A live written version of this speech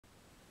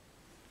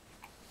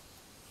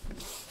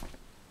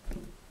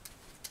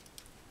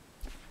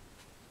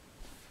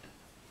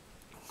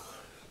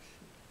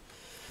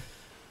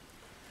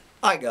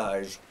Hi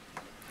guys,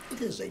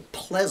 it is a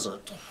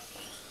pleasant,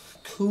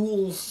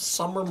 cool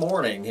summer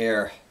morning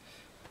here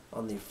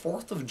on the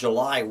 4th of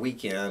July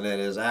weekend. It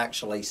is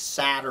actually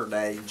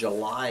Saturday,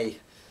 July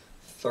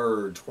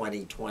 3rd,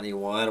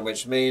 2021,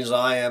 which means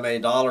I am a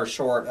dollar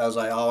short, as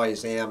I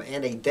always am,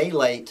 and a day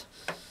late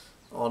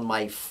on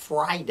my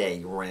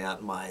Friday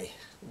rant, my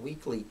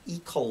weekly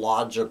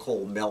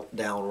Ecological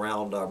Meltdown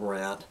Roundup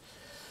rant.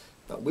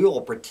 But we will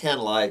pretend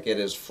like it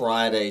is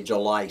Friday,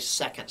 July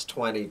 2nd,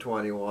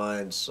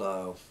 2021.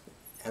 So,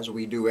 as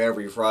we do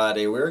every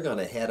Friday, we're going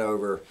to head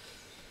over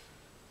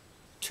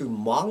to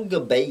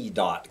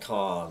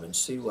mongabay.com and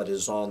see what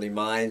is on the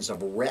minds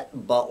of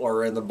Rhett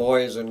Butler and the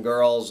boys and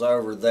girls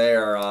over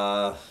there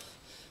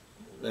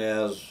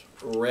as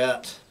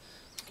Rhett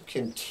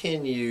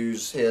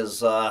continues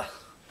his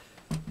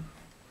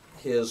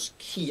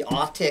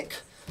chaotic,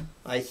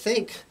 I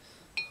think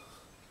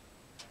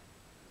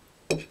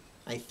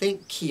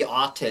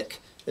chaotic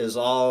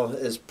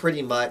is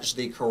pretty much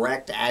the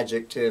correct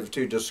adjective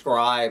to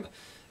describe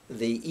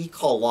the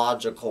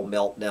Ecological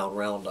Meltdown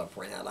Roundup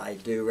rant I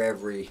do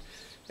every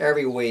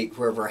week.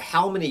 For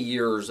how many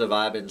years have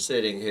I been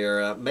sitting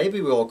here?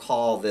 Maybe we'll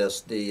call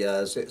this the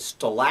is it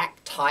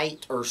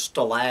stalactite or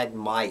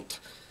stalagmite,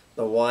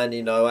 the one,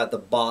 you know, at the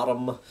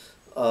bottom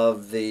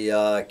of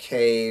the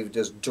cave,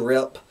 just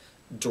drip,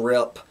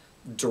 drip,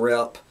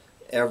 drip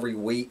every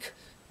week.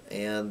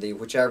 And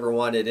whichever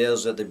one it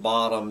is at the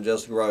bottom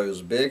just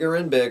grows bigger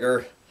and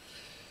bigger.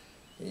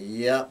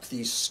 Yep,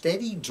 the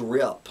steady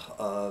drip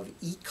of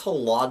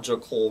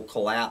ecological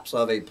collapse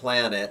of a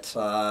planet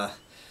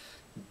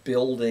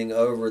building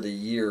over the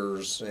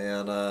years.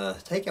 And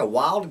take a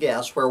wild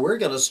guess where we're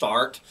going to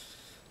start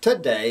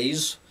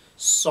today's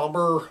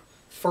summer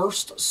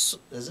first.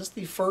 Is this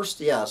the first?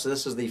 Yes,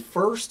 this is the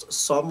first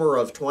summer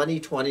of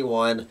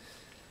 2021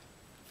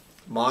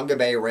 Manga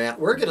Bay rant.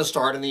 We're going to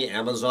start in the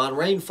Amazon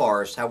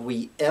rainforest. Have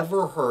we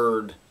ever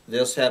heard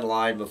this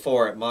headline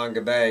before at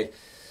Manga Bay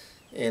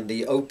in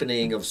the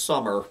opening of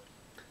summer?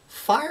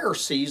 Fire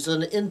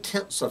season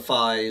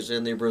intensifies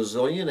in the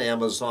Brazilian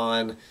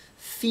Amazon,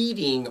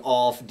 feeding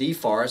off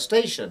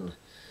deforestation.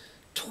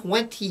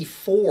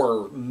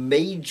 24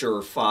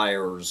 major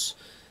fires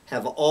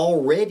have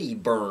already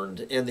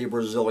burned in the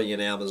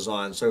Brazilian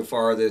Amazon so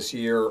far this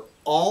year.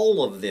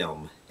 All of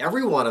them,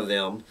 every one of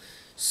them,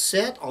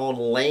 set on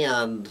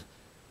land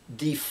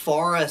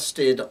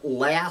deforested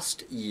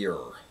last year,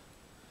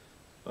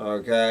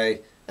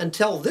 okay,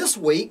 until this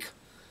week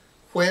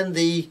when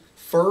the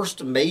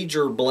first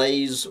major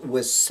blaze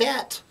was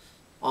set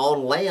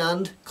on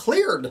land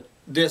cleared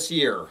this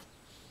year.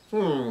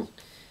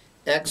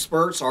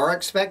 Experts are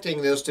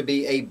expecting this to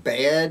be a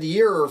bad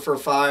year for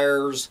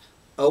fires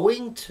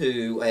owing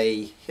to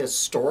a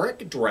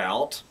historic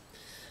drought,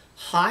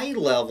 high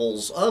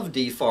levels of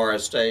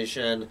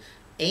deforestation,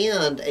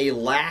 and a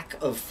lack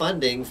of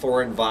funding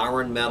for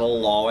environmental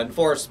law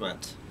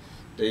enforcement.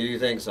 Do you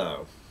think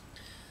so?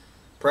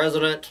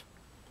 President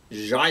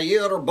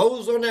Jair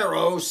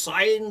Bolsonaro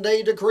signed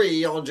a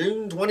decree on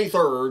June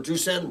 23rd to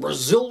send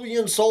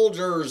Brazilian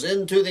soldiers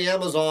into the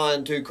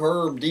Amazon to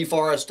curb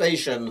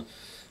deforestation,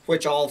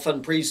 which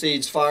often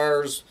precedes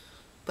fires.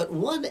 But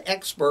one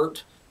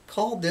expert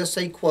called this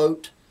a,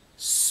 quote,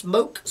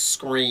 smoke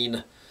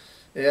screen.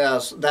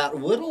 Yes, that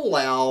would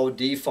allow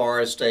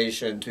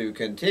deforestation to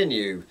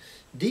continue.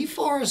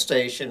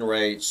 Deforestation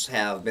rates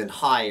have been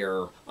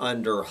higher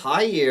under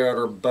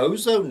Jair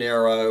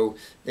Bolsonaro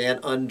than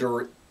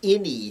under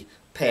any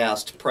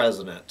past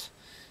president.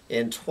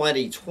 In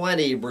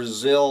 2020,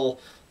 Brazil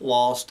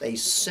lost a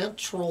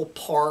Central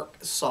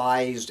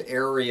Park-sized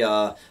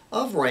area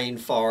of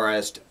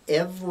rainforest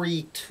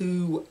every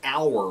 2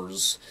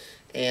 hours.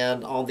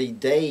 And on the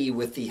day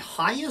with the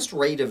highest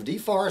rate of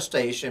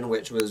deforestation,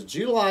 which was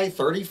July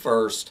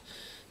 31st,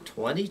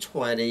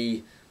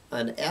 2020,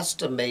 an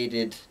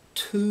estimated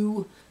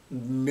 2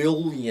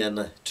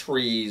 million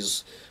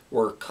trees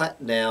were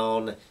cut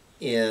down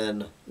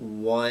in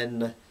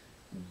one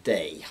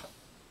day.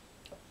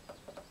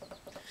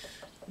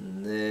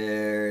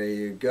 There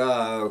you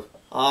go.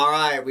 All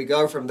right, we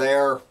go from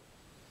there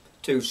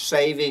to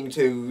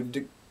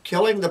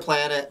killing the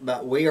planet,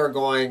 but we are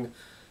going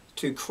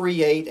to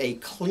create a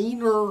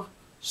cleaner,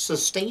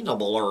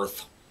 sustainable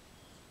Earth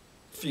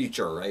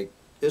future.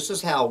 This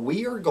is how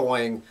we are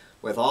going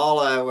with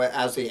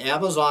as the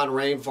Amazon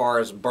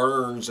rainforest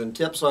burns and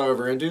tips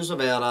over into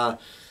savanna,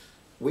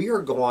 we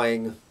are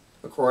going,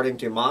 according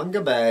to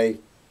Manga Bay,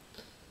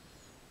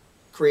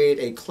 create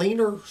a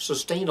cleaner,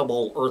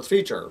 sustainable Earth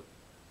future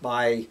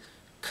by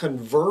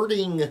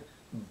converting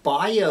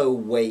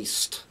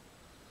bio-waste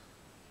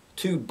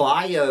to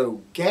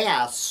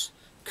biogas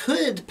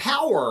could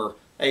power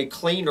a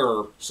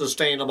cleaner,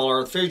 sustainable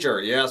Earth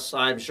future. Yes,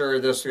 I'm sure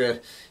this,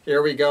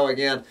 here we go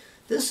again.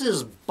 This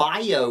is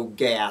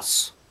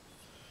biogas.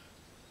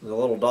 The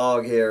little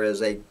dog here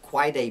is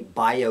quite a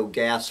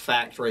biogas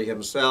factory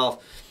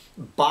himself.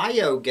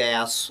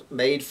 Biogas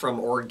made from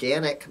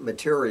organic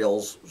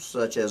materials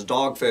such as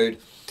dog food,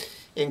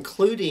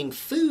 including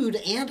food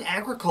and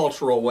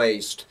agricultural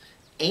waste,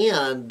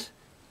 and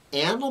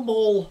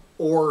animal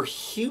or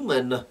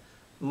human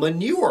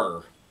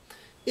manure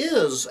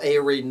is a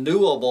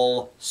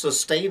renewable,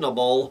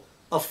 sustainable,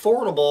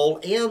 affordable,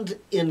 and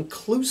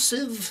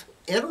inclusive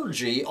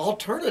energy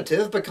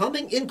alternative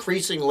becoming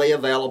increasingly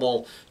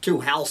available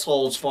to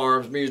households,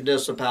 farms,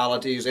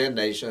 municipalities, and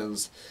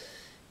nations.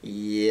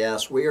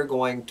 Yes, we are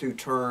going to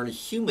turn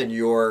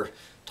humanure,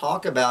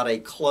 talk about a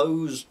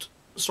closed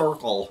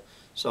circle.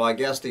 So I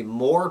guess the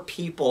more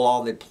people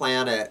on the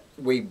planet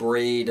we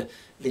breed,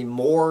 the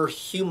more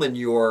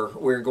humanure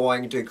we're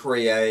going to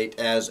create.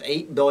 As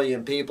 8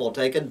 billion people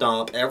take a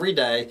dump every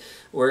day,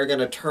 we're going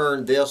to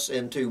turn this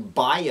into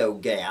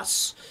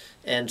biogas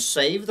and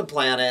save the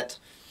planet.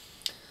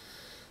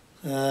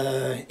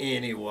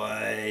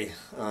 Anyway,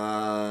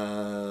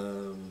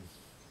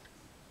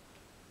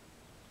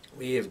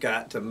 we have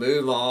got to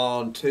move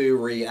on to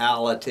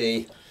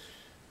reality.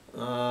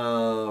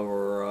 All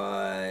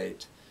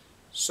right.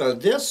 So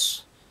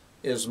this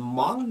is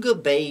Manga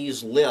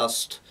Bay's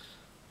list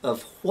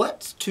of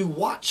what to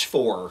watch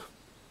for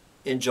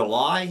in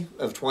July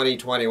of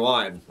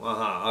 2021.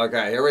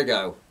 Okay, here we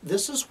go.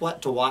 This is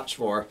what to watch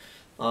for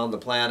on the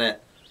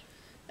planet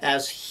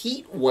as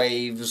heat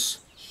waves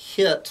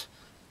hit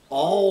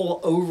all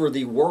over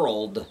the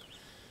world.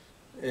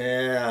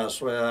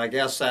 Yes, well, I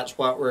guess that's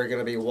what we're going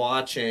to be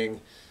watching.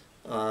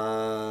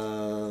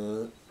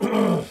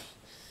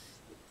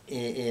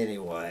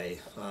 Anyway,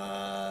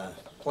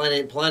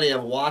 plenty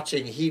of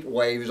watching heat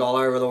waves all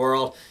over the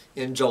world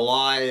in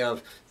July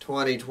of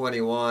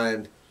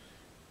 2021.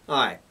 All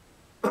right.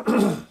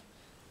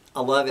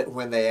 I love it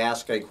when they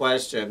ask a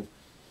question,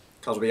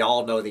 because we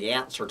all know the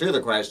answer to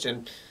the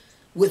question.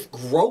 With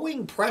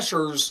growing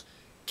pressures,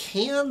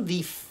 can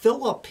the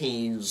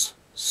Philippines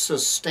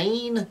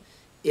sustain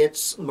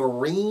its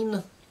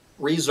marine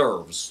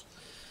reserves?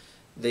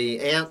 The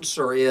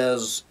answer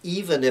is,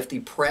 even if the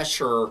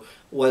pressure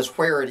was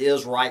where it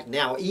is right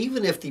now,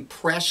 even if the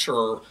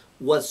pressure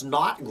was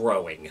not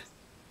growing,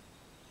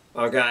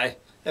 okay?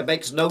 It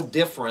makes no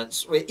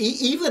difference.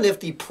 Even if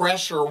the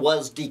pressure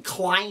was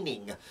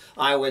declining,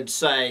 I would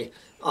say,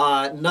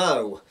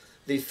 no,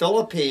 the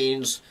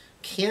Philippines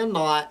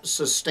cannot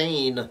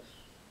sustain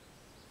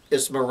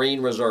its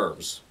marine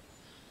reserves.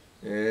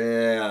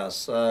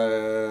 Yes,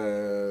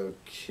 okay.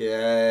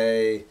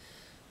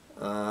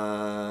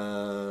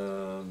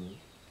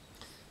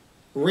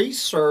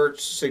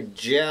 Research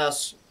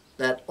suggests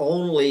that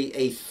only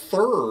a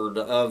third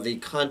of the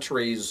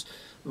country's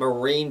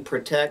marine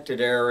protected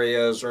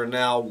areas are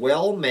now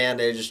well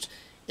managed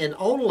and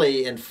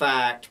only, in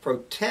fact,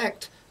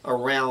 protect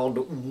around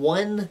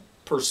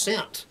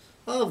 1%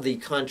 of the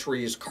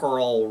country's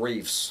coral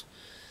reefs.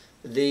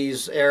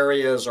 These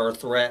areas are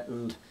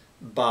threatened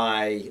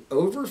by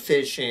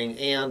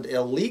overfishing and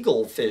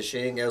illegal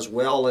fishing, as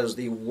well as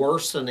the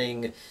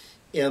worsening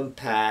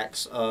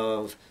impacts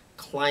of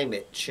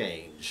climate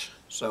change.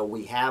 So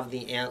we have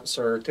the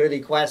answer to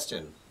the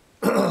question.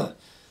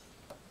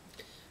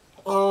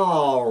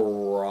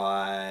 All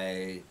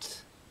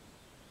right.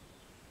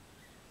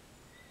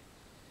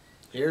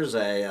 Here's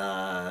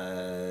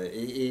a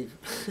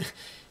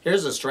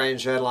here's a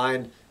strange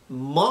headline.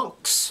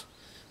 Monks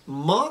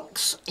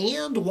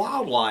and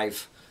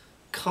wildlife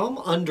come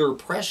under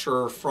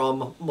pressure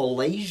from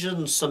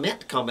Malaysian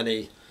cement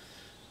company.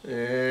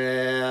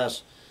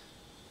 Yes.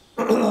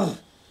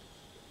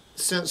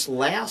 Since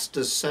last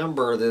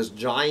December, this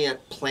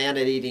giant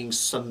planet-eating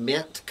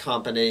cement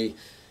company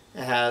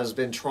has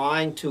been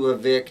trying to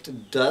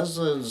evict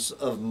dozens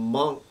of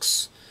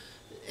monks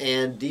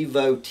and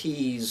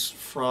devotees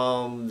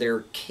from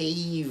their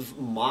cave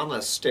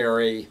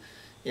monastery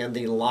in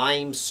the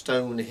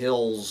limestone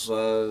hills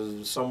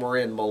somewhere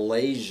in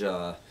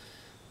Malaysia.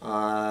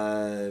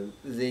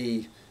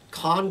 The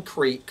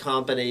concrete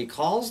company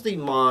calls the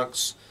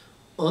monks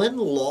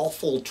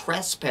unlawful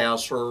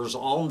trespassers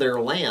on their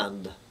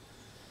land.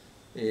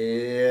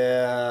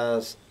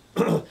 Yes.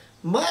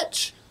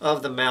 Much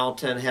of the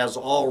mountain has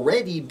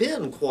already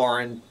been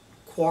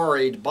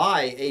quarried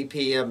by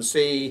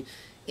APMC,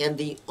 and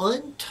the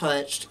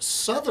untouched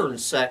southern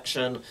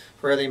section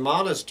where the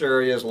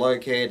monastery is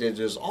located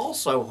is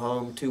also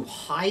home to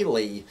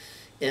highly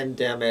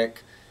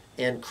endemic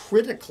and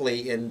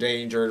critically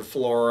endangered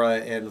flora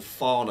and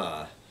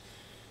fauna.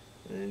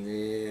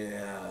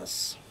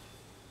 Yes.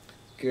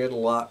 Good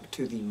luck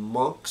to the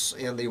monks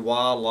and the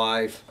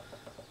wildlife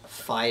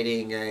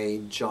fighting a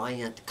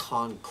giant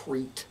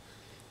concrete,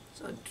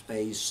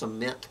 a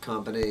cement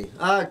company.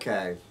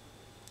 Okay.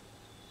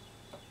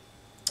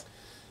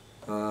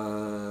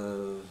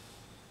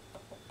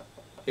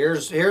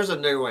 Here's a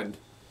new one.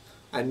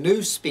 A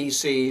new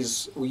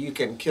species you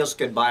can kiss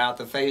goodbye off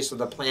the face of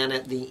the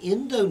planet, the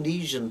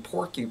Indonesian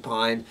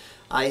porcupine.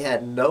 I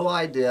had no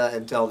idea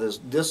until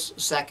this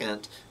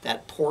second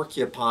that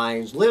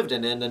porcupines lived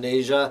in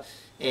Indonesia.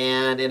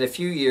 And in a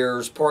few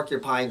years,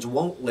 porcupines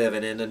won't live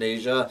in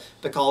Indonesia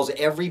because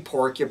every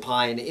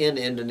porcupine in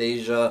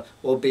Indonesia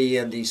will be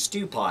in the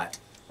stew pot.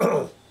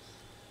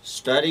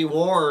 Study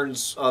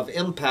warns of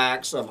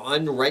impacts of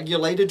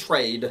unregulated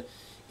trade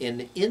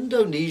in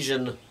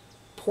Indonesian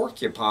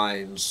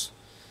porcupines.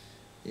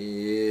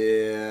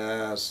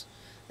 Yes.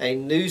 A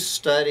new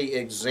study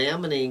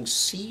examining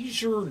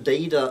seizure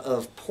data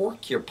of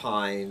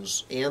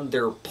porcupines and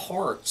their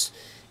parts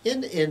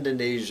in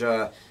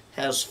Indonesia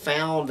has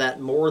found that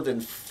more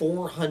than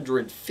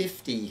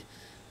 450,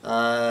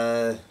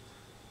 that's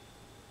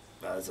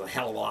a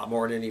hell of a lot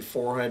more than any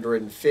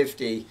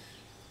 450.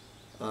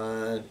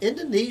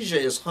 Indonesia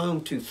is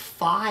home to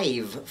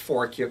 5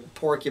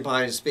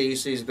 porcupine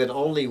species, but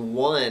only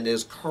one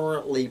is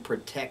currently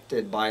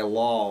protected by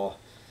law.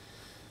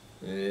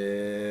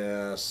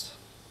 Yes.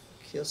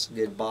 Kiss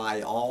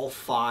goodbye all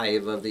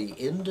 5 of the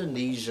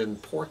Indonesian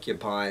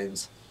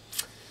porcupines.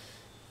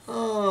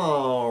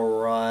 All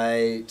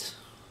right.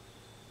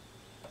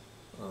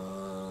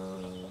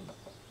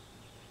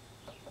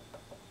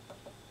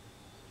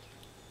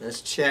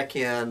 Let's check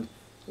in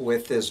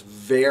with this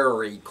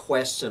very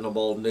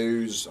questionable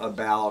news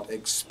about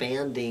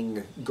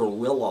expanding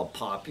gorilla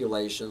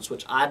populations,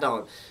 which I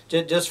don't,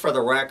 just for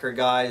the record,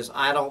 guys,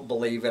 I don't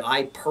believe it.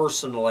 I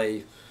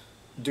personally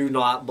do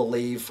not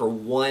believe for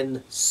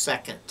 1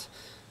 second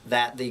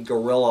that the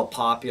gorilla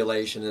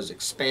population is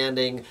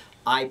expanding.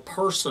 I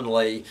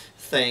personally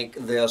think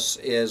this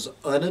is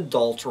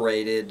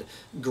unadulterated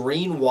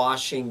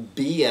greenwashing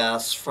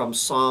BS from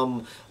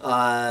some,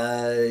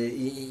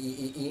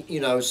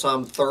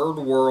 some third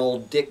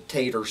world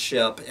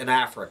dictatorship in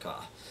Africa.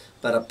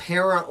 But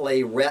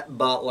apparently Rhett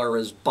Butler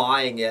is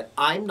buying it.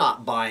 I'm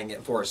not buying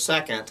it for a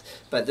second,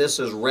 but this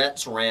is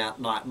Rhett's rant,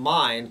 not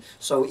mine.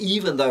 So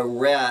even though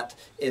Rhett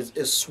is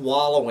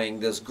swallowing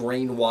this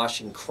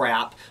greenwashing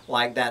crap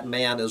like that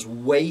man is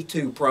way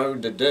too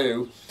prone to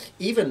do,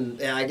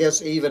 I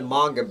guess even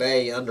Manga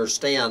Bay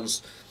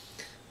understands,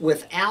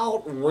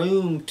 without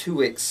room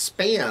to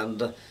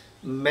expand,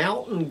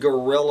 mountain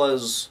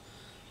gorillas'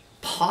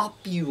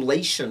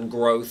 population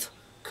growth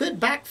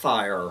could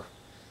backfire.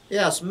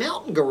 Yes,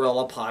 mountain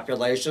gorilla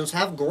populations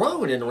have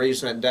grown in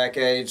recent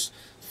decades,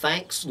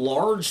 thanks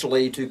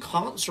largely to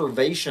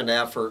conservation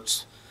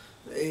efforts.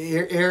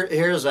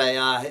 Here's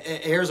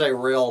a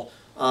real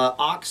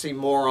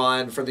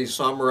oxymoron for the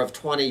summer of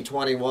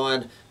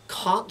 2021.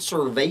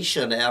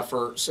 Conservation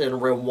efforts in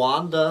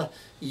Rwanda,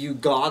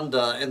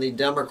 Uganda, and the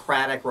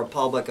Democratic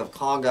Republic of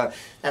Congo.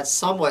 That's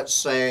somewhat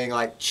saying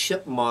like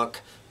chipmunk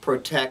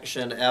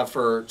protection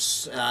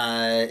efforts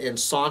in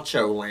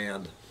Sancho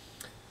land.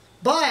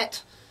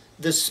 But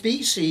the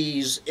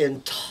species'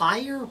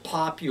 entire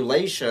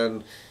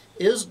population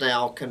is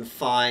now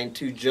confined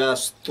to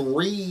just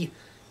 3,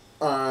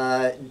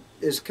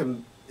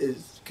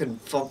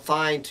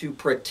 confined to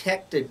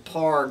protected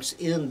parks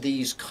in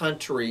these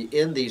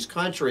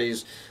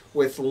countries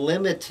with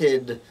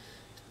limited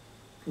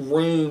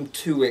room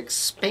to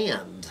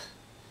expand.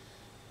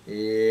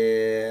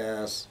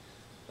 Yes.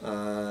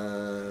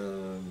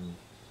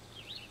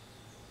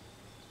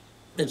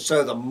 And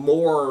so the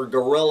more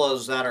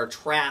gorillas that are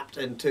trapped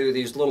into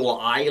these little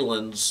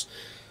islands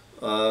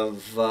are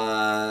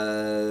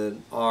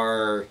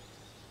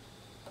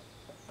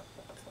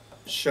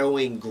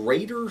showing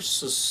greater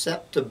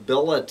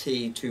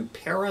susceptibility to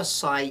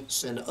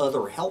parasites and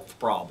other health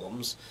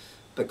problems,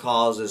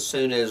 because as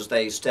soon as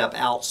they step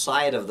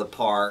outside of the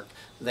park,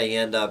 they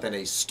end up in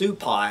a stew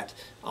pot,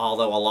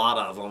 although a lot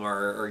of them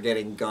are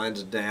getting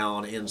gunned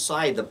down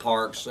inside the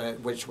parks,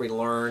 which we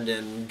learned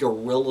in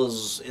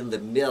Gorillas in the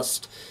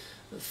Mist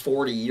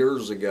 40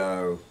 years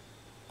ago.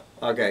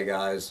 Okay,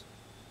 guys,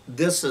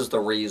 this is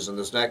the reason,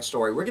 this next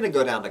story, we're going to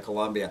go down to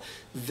Colombia.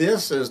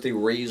 This is the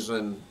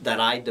reason that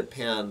I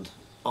depend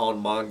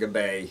on Manga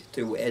Bay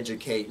to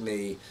educate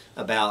me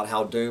about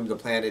how doomed the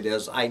planet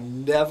is. I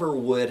never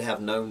would have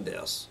known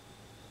this.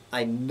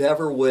 I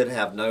never would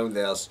have known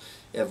this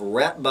if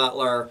Rhett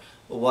Butler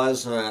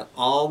wasn't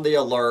on the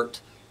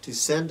alert to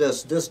send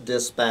us this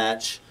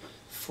dispatch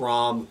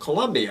from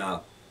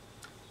Colombia.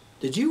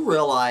 Did you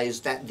realize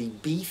that the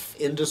beef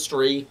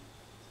industry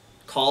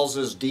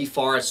causes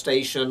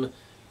deforestation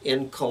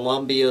in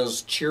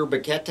Colombia's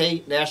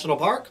Chirbiquete National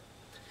Park?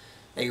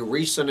 A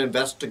recent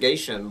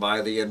investigation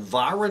by the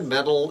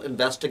Environmental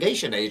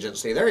Investigation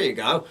Agency. There you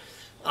go.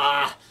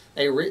 I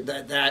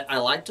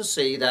like to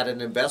see that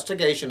an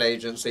investigation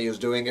agency is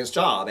doing its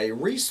job. A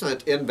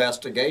recent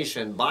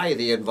investigation by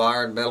the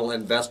Environmental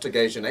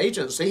Investigation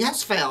Agency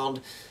has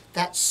found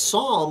that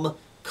some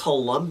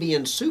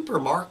Colombian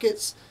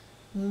supermarkets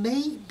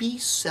may be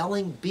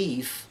selling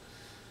beef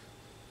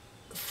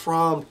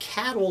from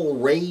cattle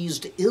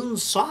raised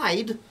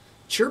inside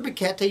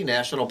Chirbiquete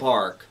National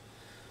Park.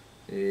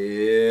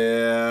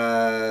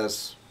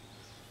 Yes.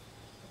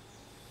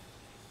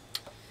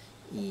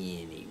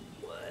 Anyway.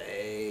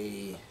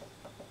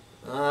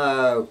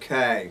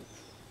 Okay.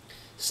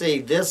 See,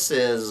 this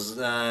is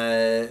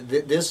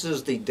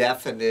the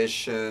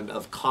definition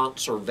of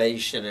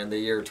conservation in the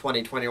year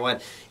 2021.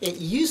 It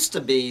used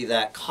to be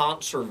that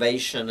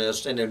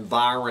conservationist and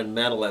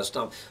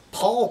environmentalist.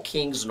 Paul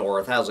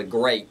Kingsnorth has a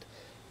great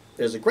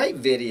there's a great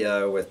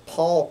video with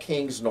Paul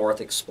Kingsnorth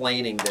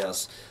explaining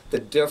this, the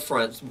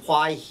difference,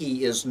 why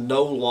he is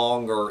no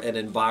longer an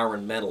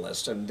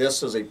environmentalist. And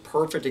this is a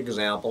perfect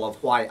example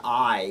of why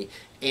I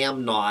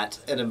am not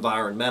an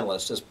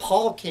environmentalist. As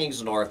Paul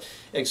Kingsnorth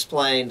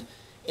explained,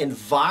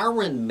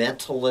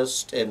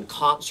 environmentalists and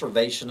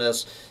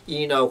conservationists,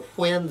 you know,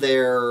 when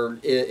there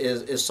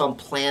is some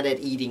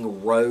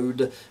planet-eating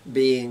road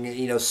being,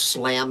 you know,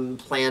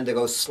 planned to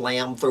go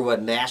slam through a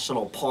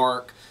national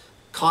park,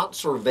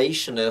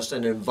 conservationists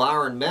and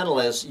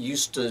environmentalists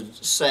used to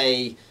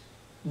say,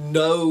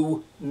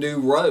 no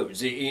new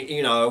roads.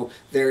 You know,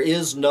 there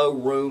is no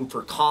room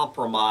for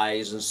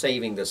compromise in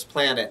saving this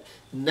planet.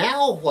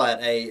 Now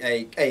what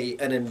an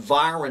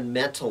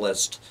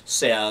environmentalist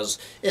says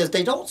is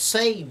they don't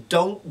say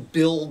don't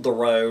build the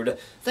road.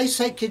 They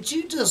say, could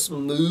you just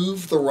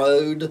move the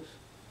road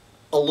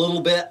a little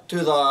bit to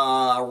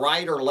the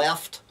right or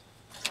left?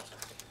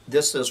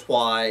 This is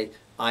why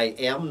I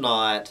am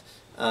not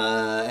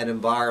an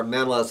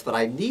environmentalist, but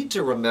I need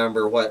to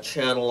remember what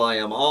channel I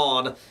am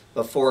on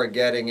before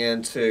getting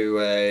into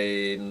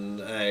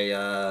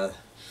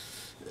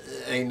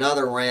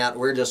another rant.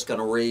 We're just going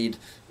to read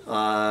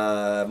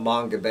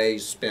Manga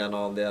Bay's spin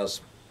on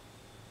this,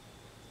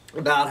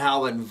 about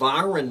how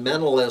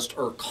environmentalists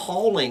are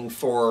calling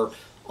for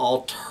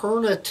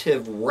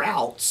alternative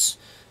routes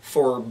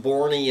for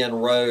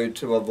Bornean Road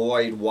to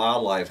avoid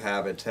wildlife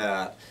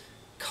habitat.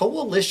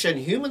 Coalition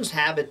Humans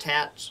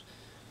Habitats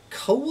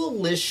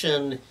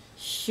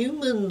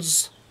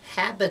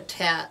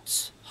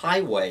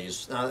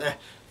Highways.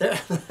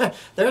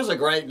 There's a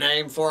great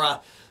name for an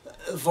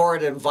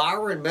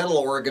environmental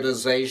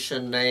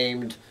organization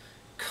named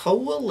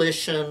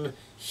Coalition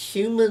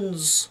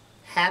Humans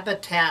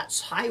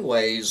Habitats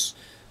Highways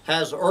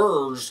has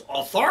urged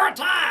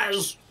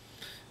authorities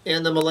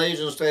in the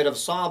Malaysian state of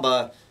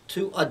Sabah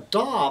to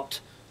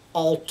adopt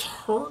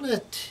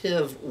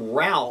alternative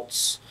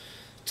routes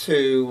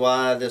to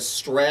this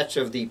stretch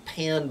of the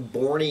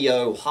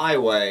Pan-Borneo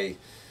Highway.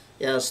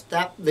 Yes,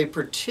 the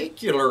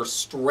particular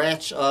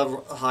stretch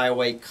of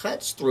highway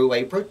cuts through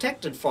a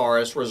protected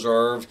forest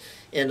reserve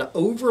and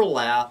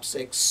overlaps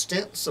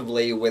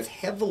extensively with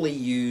heavily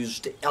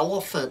used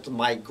elephant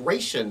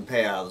migration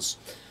paths.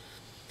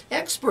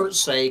 Experts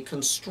say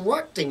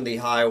constructing the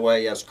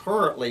highway as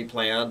currently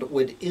planned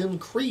would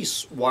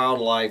increase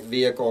wildlife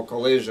vehicle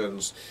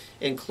collisions,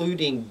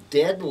 including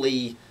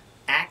deadly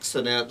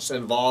accidents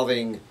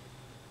involving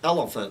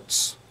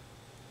elephants.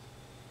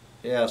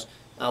 Yes,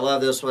 I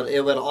love this one.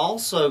 It would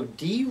also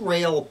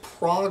derail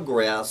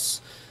progress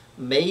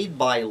made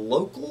by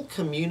local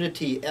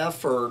community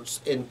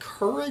efforts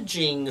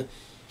encouraging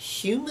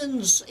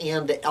humans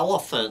and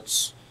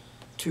elephants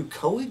to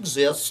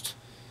coexist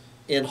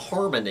in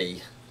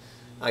harmony.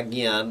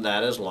 Again,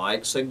 that is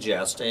like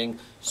suggesting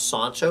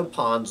Sancho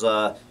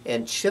Panza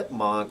and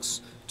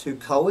chipmunks to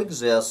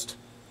coexist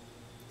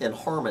in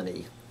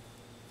harmony.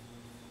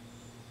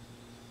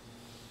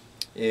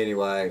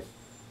 Anyway,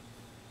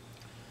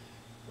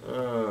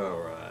 all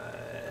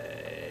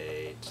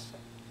right,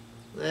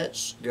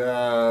 let's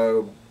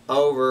go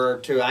over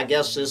to, I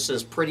guess this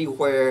is pretty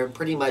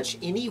much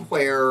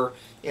anywhere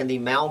in the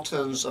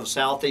mountains of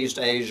Southeast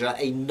Asia,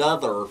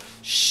 another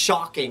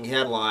shocking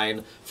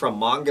headline from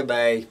Manga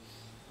Bay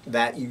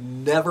that you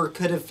never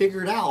could have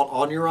figured out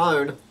on your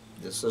own.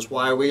 This is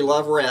why we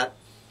love rent.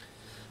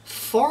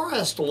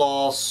 Forest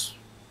loss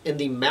in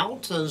the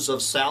mountains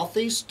of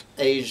Southeast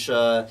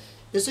Asia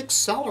is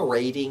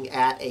accelerating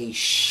at a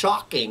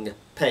shocking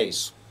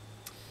pace.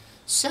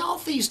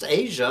 Southeast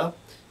Asia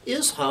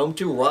is home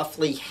to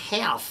roughly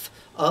half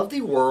of the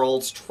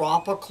world's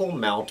tropical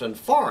mountain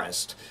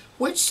forest,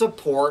 which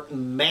support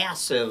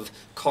massive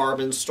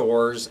carbon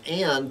stores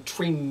and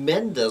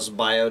tremendous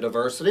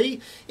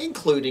biodiversity,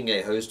 including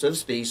a host of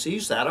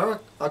species that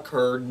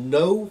occur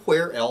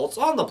nowhere else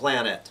on the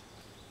planet.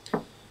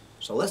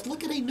 So let's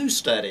look at a new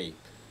study.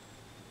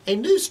 A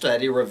new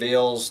study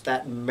reveals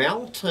that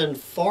mountain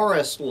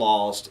forest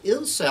loss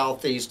in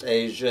Southeast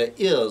Asia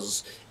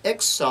is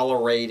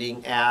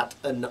accelerating at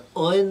an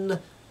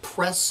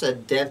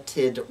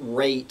unprecedented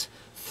rate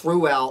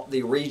throughout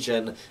the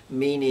region,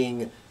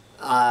 meaning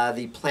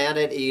the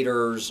planet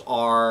eaters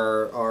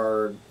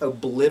are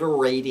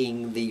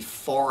obliterating the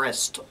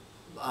forest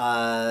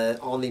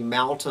on the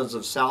mountains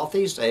of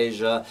Southeast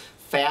Asia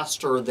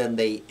faster than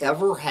they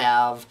ever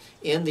have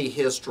in the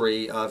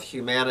history of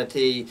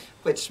humanity,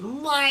 which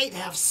might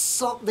have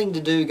something to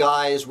do,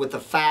 guys, with the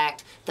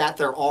fact that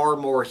there are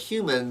more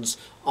humans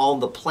on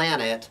the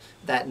planet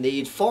that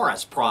need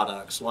forest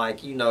products,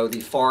 like, you know,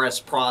 the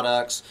forest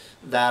products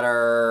that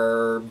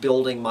are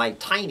building my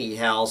tiny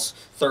house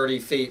 30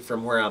 feet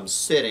from where I'm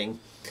sitting.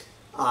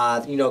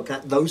 You know,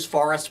 those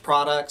forest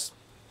products.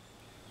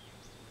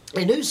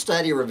 A new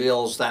study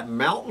reveals that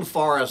mountain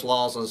forest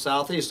loss in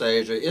Southeast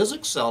Asia is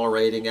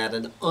accelerating at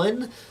an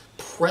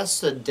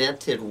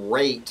unprecedented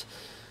rate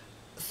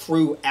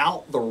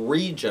throughout the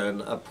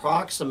region.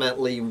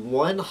 Approximately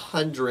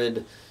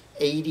 180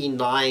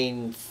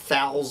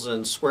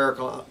 89,000 square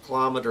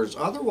kilometers,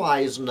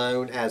 otherwise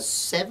known as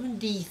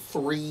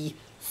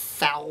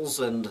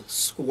 73,000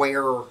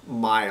 square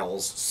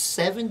miles.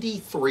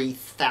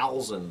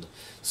 73,000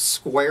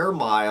 square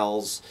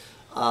miles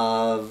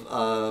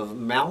of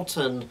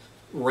mountain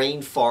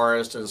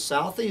rainforest in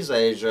Southeast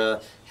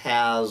Asia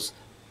has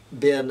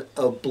been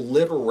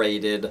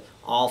obliterated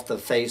off the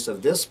face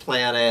of this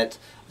planet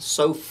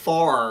so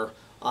far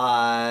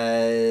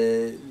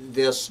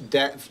this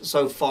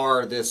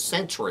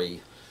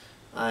century.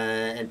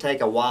 And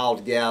take a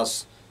wild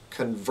guess,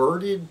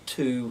 converted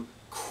to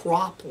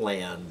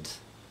cropland.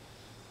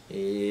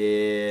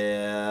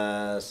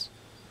 Yes.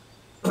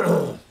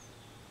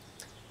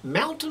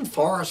 Mountain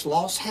forest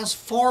loss has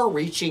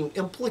far-reaching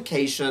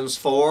implications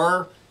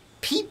for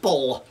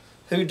people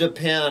who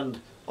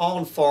depend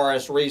on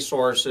forest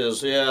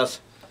resources.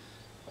 Yes,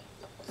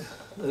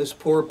 those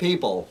poor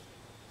people.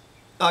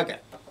 Okay.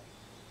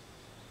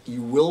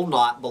 You will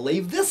not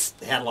believe this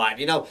headline.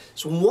 You know,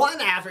 it's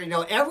one after, you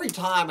know, every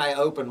time I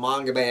open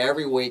Manga Bay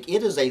every week,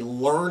 it is a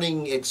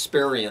learning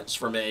experience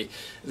for me.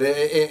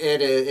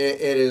 It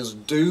is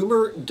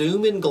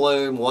doom and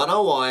gloom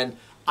 101.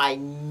 I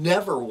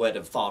never would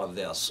have thought of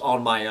this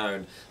on my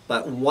own.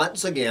 But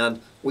once again,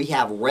 we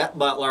have Rhett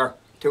Butler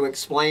to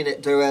explain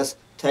it to us.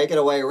 Take it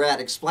away, Rhett.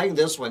 Explain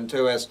this one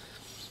to us.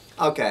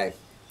 Okay.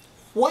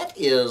 What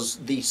is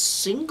the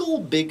single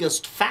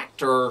biggest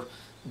factor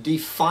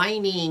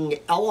defining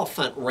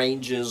elephant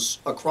ranges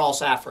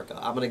across Africa?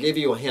 I'm going to give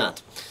you a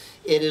hint.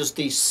 It is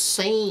the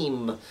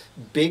same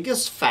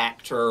biggest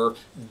factor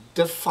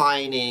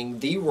defining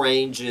the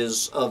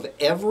ranges of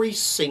every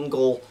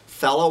single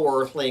fellow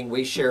earthling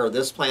we share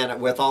this planet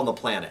with on the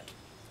planet.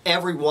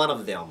 Every one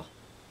of them.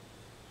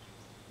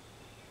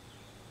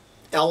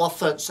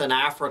 Elephants in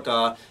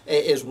Africa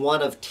is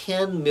one of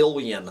 10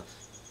 million.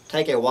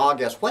 Take a wild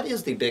guess. What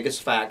is the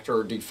biggest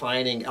factor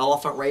defining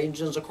elephant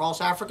ranges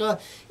across Africa?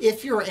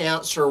 If your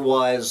answer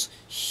was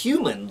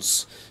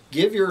humans,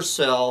 give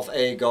yourself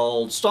a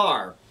gold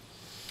star.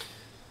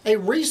 A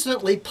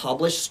recently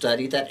published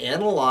study that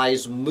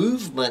analyzed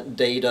movement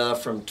data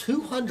from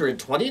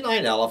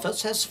 229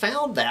 elephants has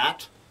found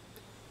that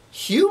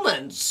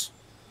humans,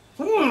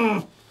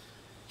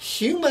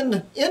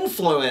 human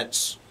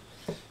influence.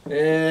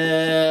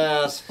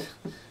 Yes.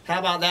 How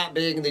about that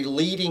being the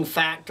leading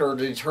factor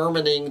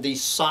determining the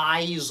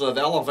size of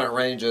elephant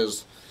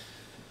ranges?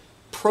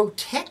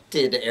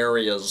 Protected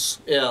areas,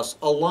 yes,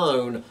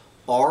 alone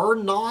are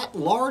not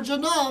large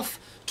enough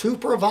to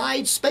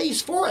provide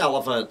space for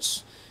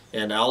elephants.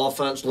 And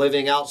elephants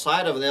living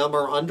outside of them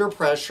are under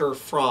pressure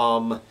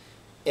from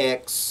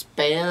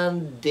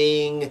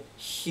expanding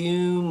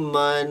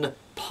human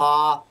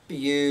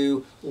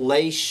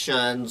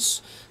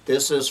populations.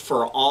 This is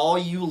for all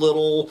you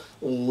little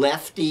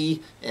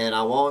lefty, and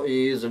I won't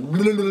use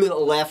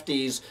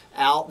lefties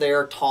out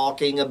there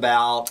talking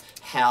about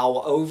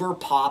how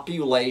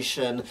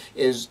overpopulation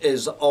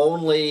is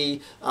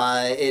only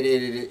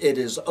it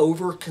is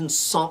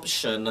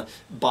overconsumption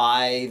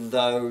by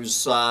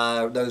those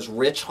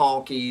rich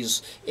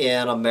honkies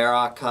in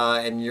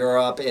America and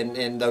Europe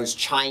and those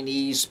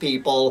Chinese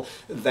people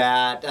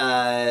that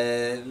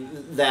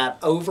that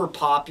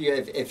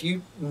overpopulate. If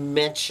you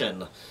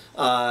mention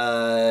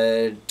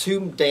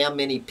too damn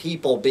many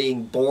people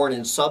being born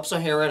in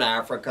sub-Saharan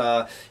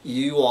Africa,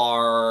 you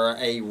are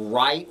a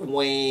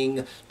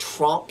right-wing,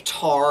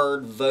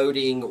 Trump-tard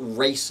voting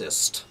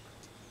racist.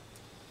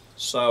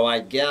 So I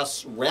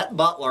guess Rhett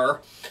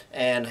Butler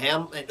and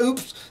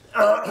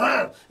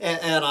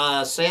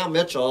Sam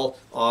Mitchell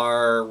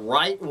are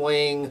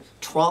right-wing,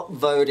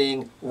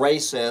 Trump-voting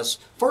racists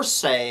for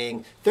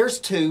saying there's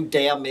too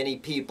damn many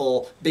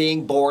people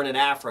being born in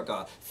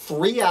Africa.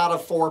 3 out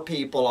of 4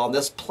 people on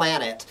this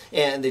planet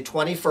in the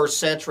 21st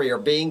century are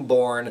being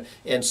born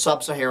in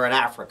sub-Saharan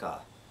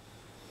Africa.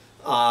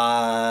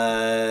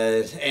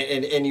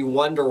 And you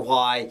wonder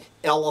why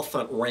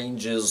elephant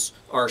ranges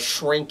are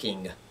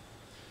shrinking.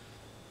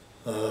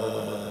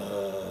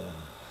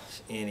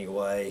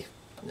 Anyway,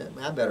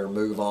 I better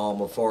move on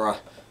before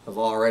I've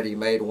already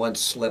made one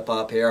slip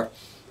up here.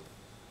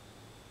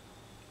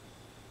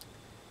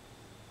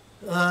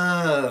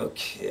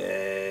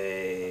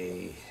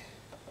 Okay.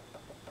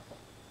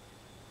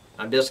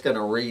 I'm just going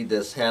to read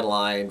this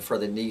headline for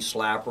the knee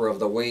slapper of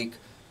the week.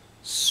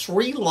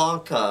 Sri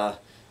Lanka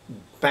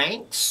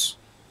banks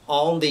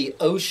on the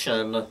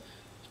ocean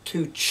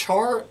to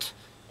chart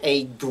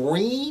a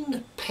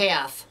green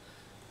path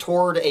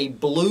toward a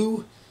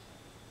blue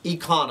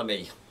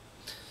economy.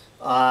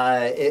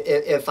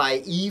 If I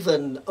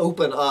even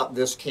open up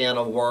this can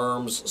of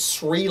worms,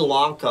 Sri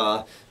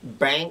Lanka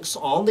banks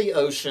on the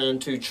ocean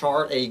to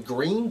chart a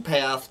green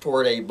path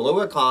toward a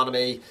blue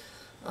economy,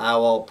 I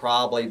will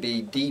probably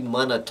be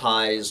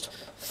demonetized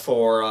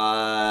for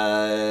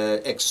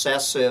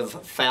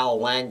excessive foul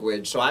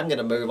language, so I'm going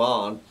to move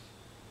on.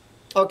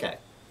 Okay.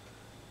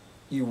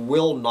 You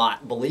will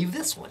not believe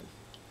this one.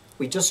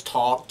 We just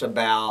talked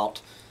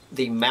about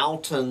the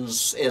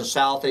mountains in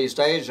Southeast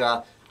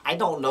Asia. I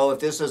don't know if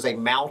this is a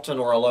mountain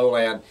or a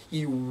lowland.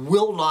 You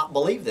will not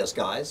believe this,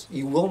 guys.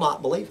 You will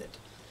not believe it.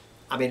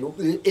 I mean,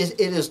 it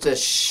is the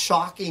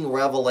shocking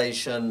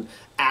revelation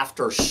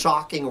after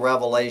shocking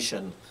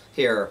revelation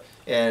here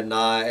in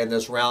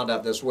this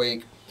roundup this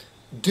week.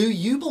 Do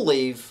you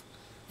believe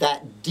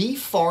that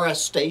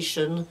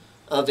deforestation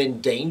of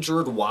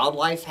endangered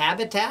wildlife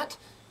habitat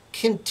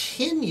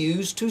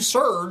continues to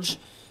surge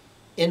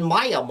in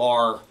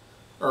Myanmar,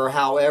 or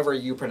however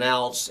you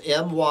pronounce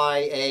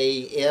Myanmar?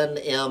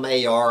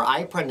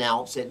 I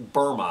pronounce it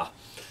Burma.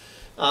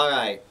 All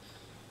right.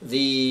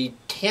 The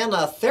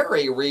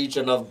Tanahtheri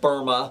region of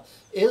Burma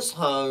is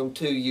home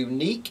to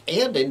unique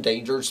and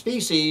endangered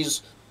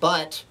species,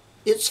 but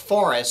its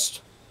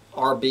forests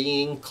are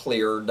being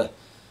cleared.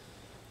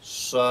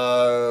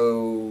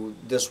 So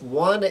this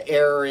one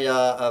area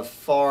of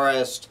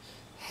forest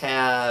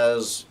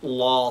has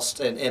lost,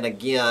 and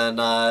again,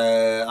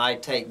 I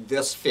take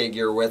this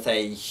figure with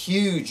a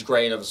huge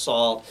grain of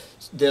salt.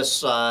 This,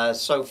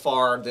 so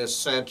far this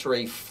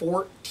century,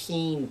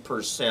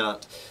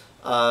 14%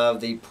 of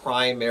the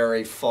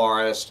primary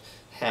forest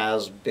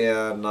has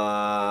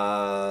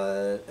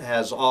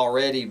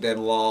already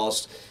been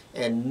lost,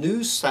 and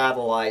new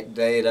satellite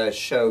data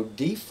show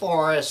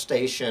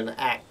deforestation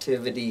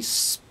activity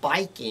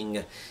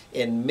spiking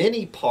in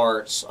many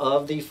parts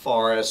of the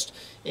forest,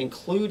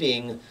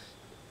 including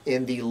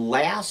in the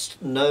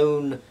last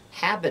known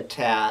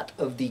habitat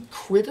of the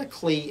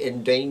critically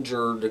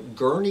endangered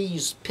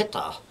Gurney's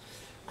pitta.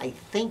 I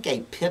think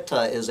a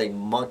pitta is a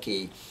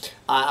monkey.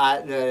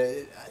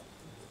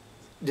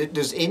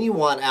 Does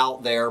anyone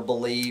out there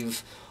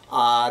believe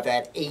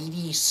that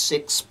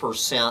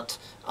 86%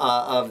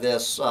 of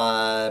this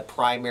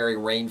primary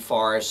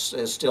rainforest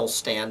is still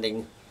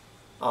standing?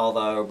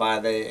 Although by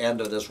the end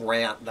of this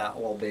rant,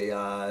 that will be,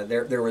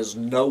 there is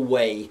no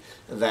way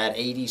that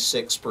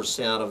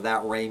 86% of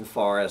that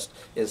rainforest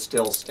is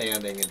still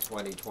standing in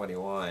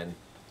 2021.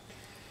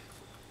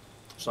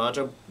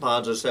 Sancho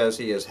Panza says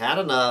he has had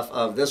enough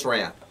of this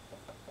rant.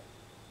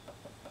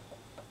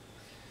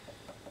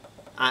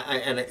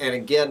 And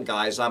again,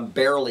 guys, I'm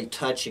barely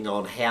touching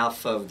on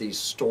half of the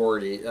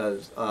story,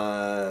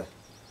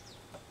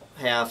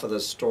 half of the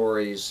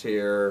stories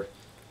here.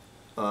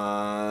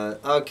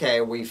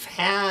 Okay, we've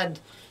had,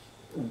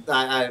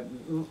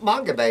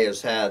 Manga Bay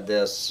has had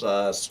this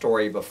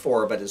story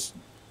before, but it's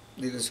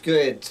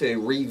good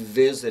to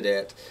revisit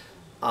it,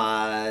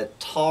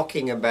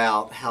 talking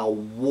about how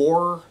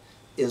war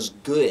is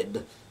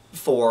good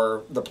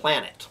for the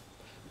planet.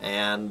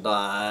 And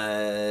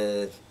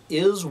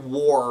is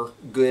war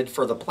good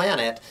for the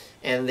planet?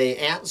 And the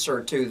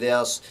answer to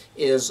this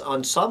is,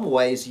 in some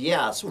ways,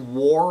 yes,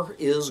 war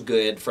is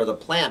good for the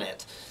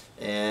planet.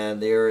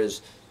 And there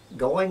is,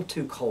 going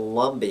to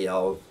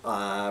Colombia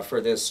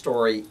for this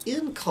story.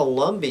 In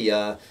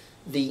Colombia,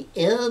 the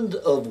end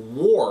of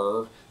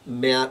war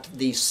meant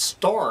the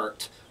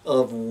start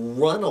of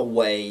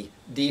runaway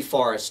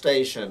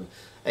deforestation.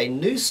 A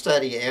new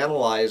study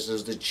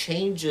analyzes the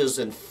changes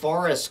in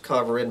forest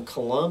cover in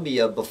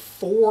Colombia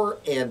before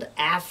and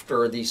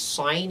after the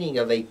signing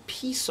of a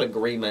peace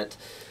agreement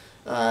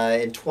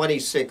in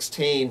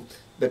 2016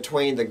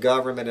 between the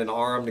government and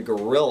armed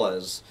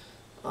guerrillas.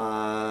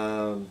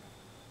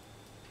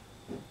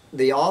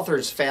 The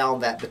authors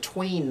found that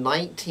between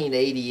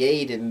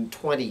 1988 and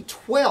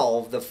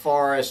 2012, the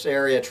forest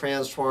area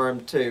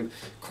transformed to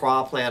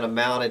cropland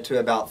amounted to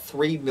about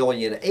 3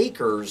 million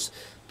acres,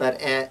 but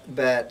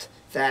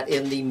that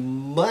in the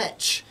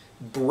much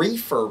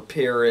briefer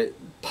period,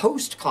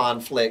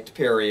 post-conflict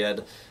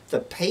period, the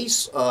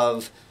pace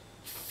of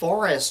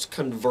forest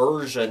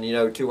conversion,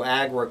 to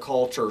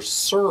agriculture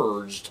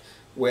surged,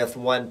 with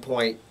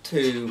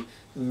 1.2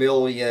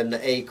 million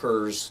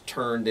acres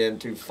turned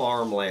into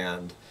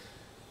farmland.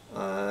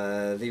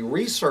 The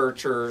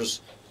researchers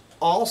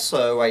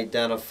also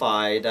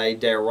identified a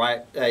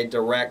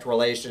direct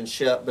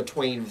relationship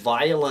between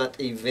violent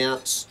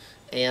events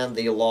and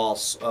the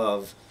loss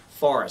of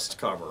forest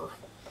cover.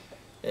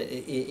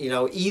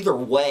 Either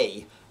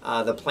way,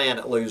 the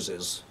planet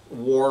loses.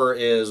 War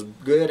is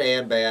good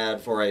and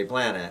bad for a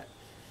planet.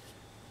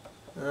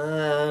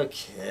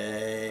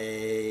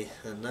 Okay,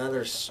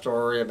 another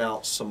story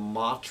about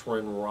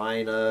Sumatran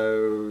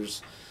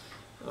rhinos.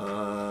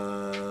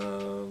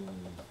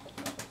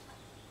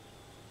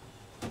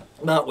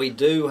 But we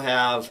do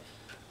have,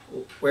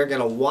 we're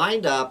going to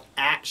wind up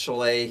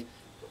actually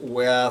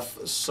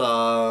with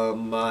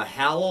some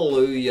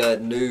hallelujah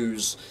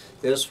news.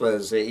 This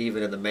was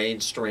even in the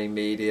mainstream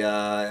media.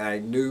 I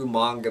knew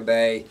Manga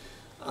Bay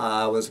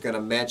was going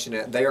to mention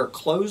it. They are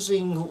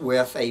closing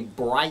with a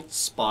bright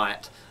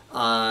spot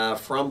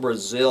from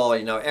Brazil.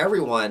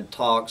 Everyone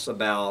talks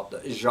about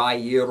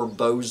Jair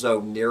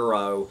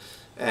Bolsonaro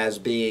as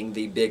being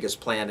the biggest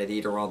planet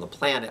eater on the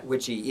planet,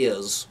 which he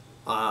is.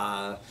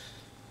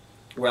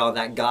 Well,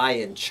 that guy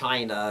in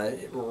China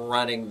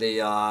running the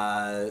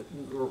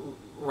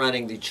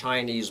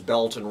Chinese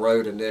Belt and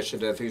Road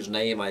Initiative, whose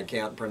name I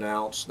can't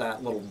pronounce,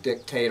 that little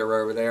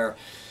dictator over there.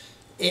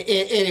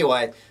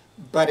 Anyway,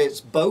 But it's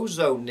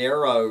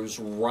Bolsonaro's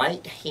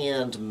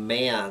right-hand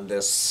man,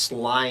 this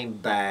slime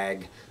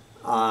bag,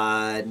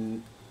 uh,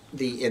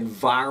 the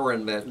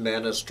environment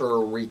minister,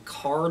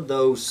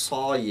 Ricardo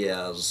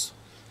Salles.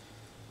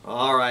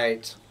 All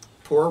right,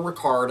 poor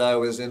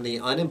Ricardo is in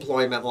the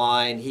unemployment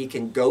line. He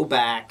can go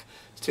back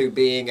to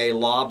being a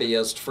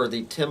lobbyist for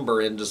the timber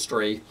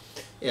industry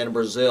in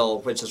Brazil,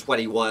 which is what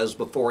he was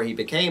before he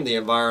became the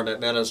environment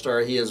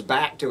minister. He is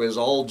back to his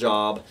old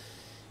job.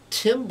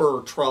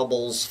 Timber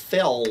troubles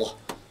fell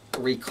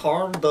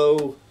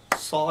Ricardo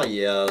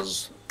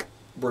Salles,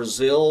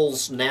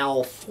 Brazil's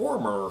now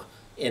former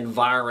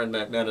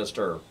environment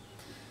minister.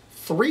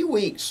 3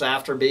 weeks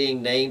after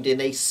being named in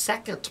a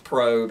second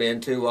probe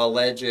into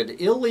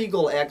alleged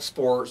illegal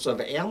exports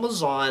of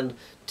Amazon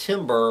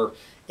timber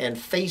and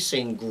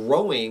facing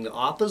growing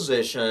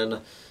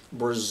opposition,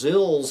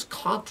 Brazil's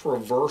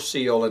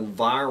controversial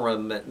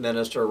environment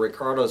minister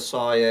Ricardo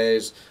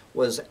Salles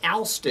was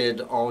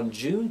ousted on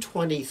June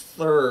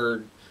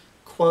 23rd,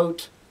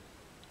 quote,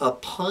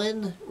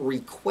 upon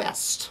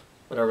request,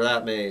 whatever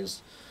that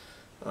means.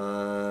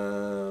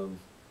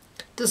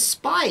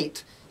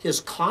 Despite his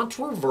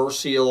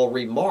controversial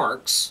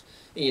remarks,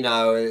 you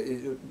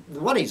know,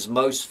 what he's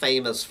most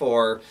famous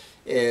for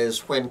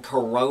is when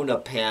Corona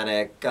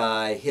panic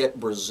hit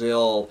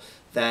Brazil,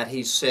 that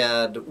he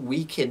said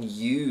we can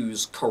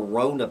use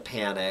Corona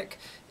panic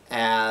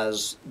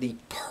as the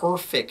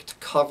perfect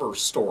cover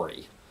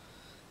story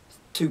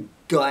to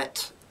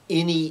gut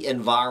any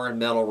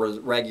environmental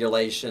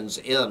regulations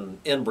in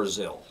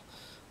Brazil.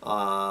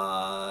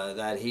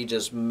 That he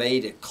just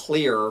made it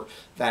clear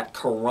that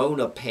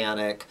Corona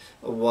panic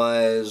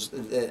was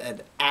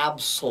an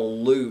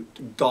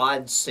absolute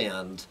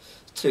godsend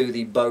to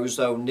the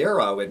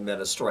Bolsonaro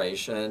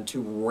administration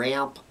to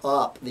ramp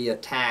up the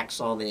attacks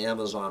on the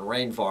Amazon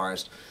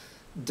rainforest.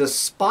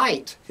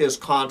 Despite his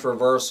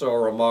controversial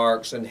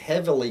remarks and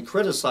heavily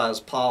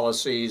criticized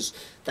policies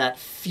that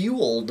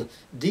fueled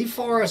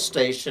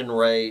deforestation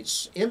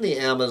rates in the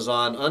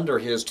Amazon under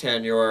his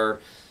tenure,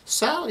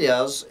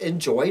 Salles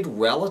enjoyed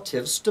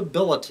relative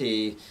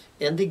stability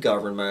in the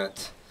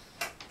government.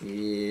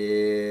 Yes.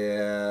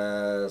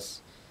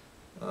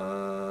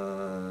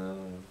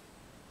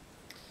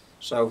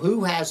 So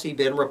who has he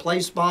been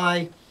replaced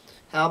by?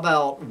 How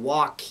about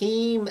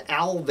Joaquim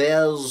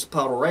Alves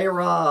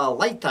Pereira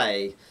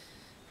Leite,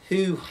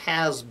 who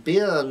has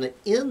been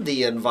in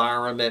the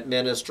environment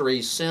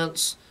ministry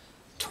since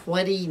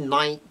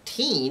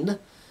 2019.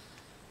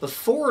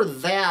 Before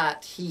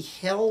that, he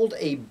held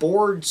a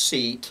board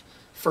seat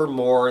for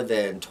more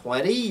than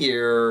 20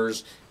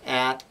 years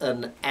at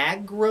an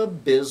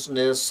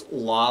agribusiness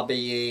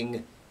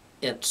lobbying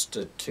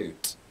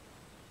institute.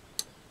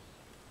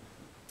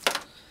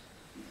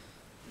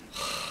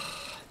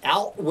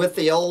 Out with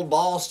the old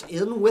boss,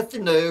 in with the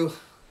new.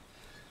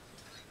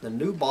 The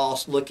new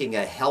boss looking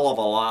a hell of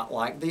a lot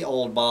like the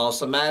old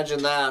boss.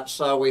 Imagine that.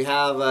 So we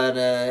have an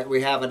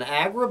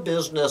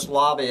agribusiness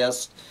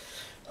lobbyist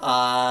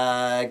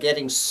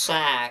getting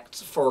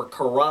sacked for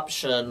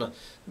corruption,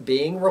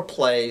 being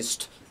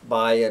replaced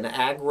by an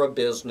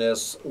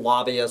agribusiness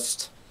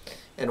lobbyist,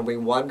 and we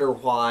wonder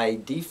why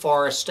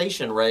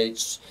deforestation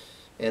rates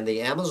in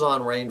the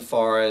Amazon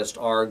rainforest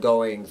are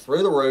going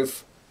through the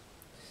roof.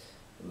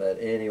 But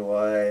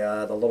anyway,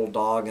 the little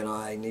dog and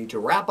I need to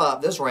wrap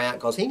up this rant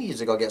because he needs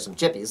to go get some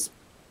chippies.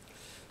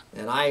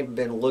 And I've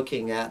been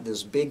looking at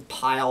this big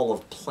pile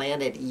of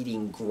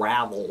planet-eating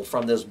gravel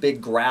from this big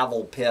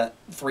gravel pit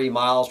 3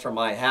 miles from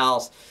my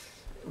house.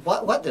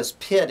 What this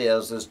pit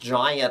is, this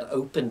giant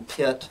open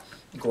pit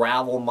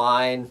gravel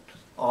mine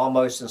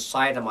almost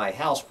inside of my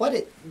house, what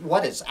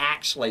it's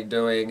actually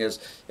doing is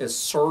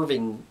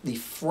serving the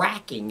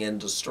fracking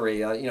industry.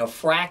 You know,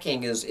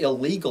 fracking is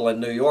illegal in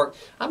New York.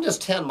 I'm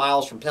just 10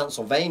 miles from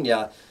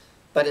Pennsylvania,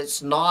 but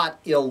it's not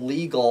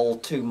illegal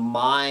to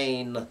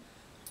mine,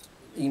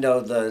 you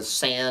know, the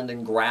sand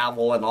and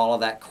gravel and all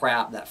of that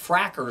crap that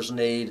frackers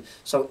need.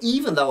 So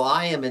even though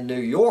I am in New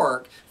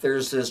York,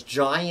 there's this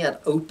giant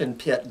open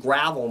pit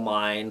gravel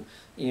mine,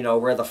 you know,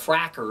 where the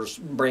frackers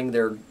bring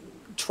their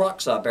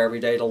trucks up every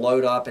day to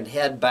load up and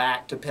head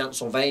back to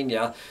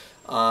Pennsylvania.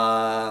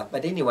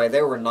 But anyway,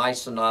 they were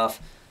nice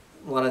enough.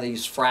 One of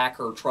these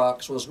fracker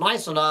trucks was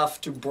nice enough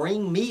to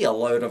bring me a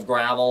load of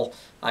gravel,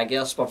 I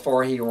guess,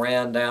 before he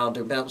ran down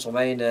to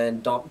Pennsylvania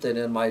and dumped it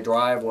in my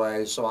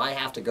driveway. So I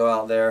have to go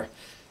out there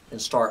and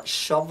start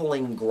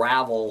shoveling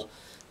gravel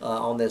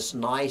on this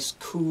nice,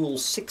 cool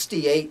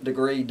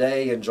 68-degree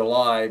day in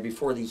July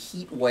before the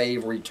heat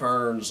wave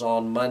returns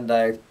on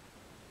Monday.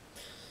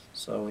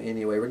 So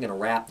anyway, we're going to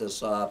wrap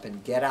this up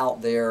and get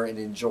out there and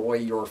enjoy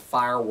your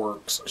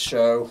fireworks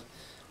show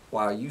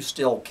while you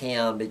still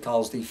can,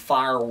 because the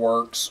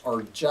fireworks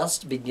are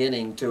just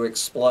beginning to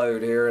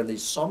explode here in the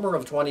summer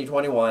of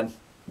 2021.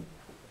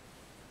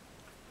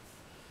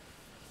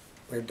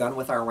 We're done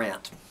with our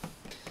rant.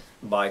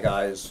 Bye,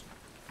 guys.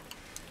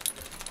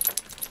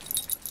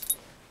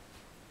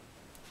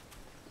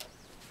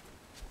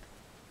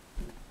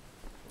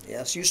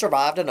 Yes, you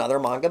survived another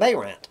Manga Bay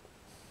rant.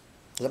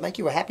 Does it make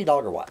you a happy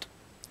dog or what?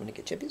 when you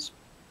get chippies,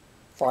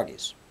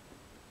 froggies,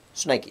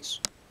 snakies.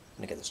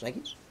 When you get the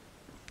snakies,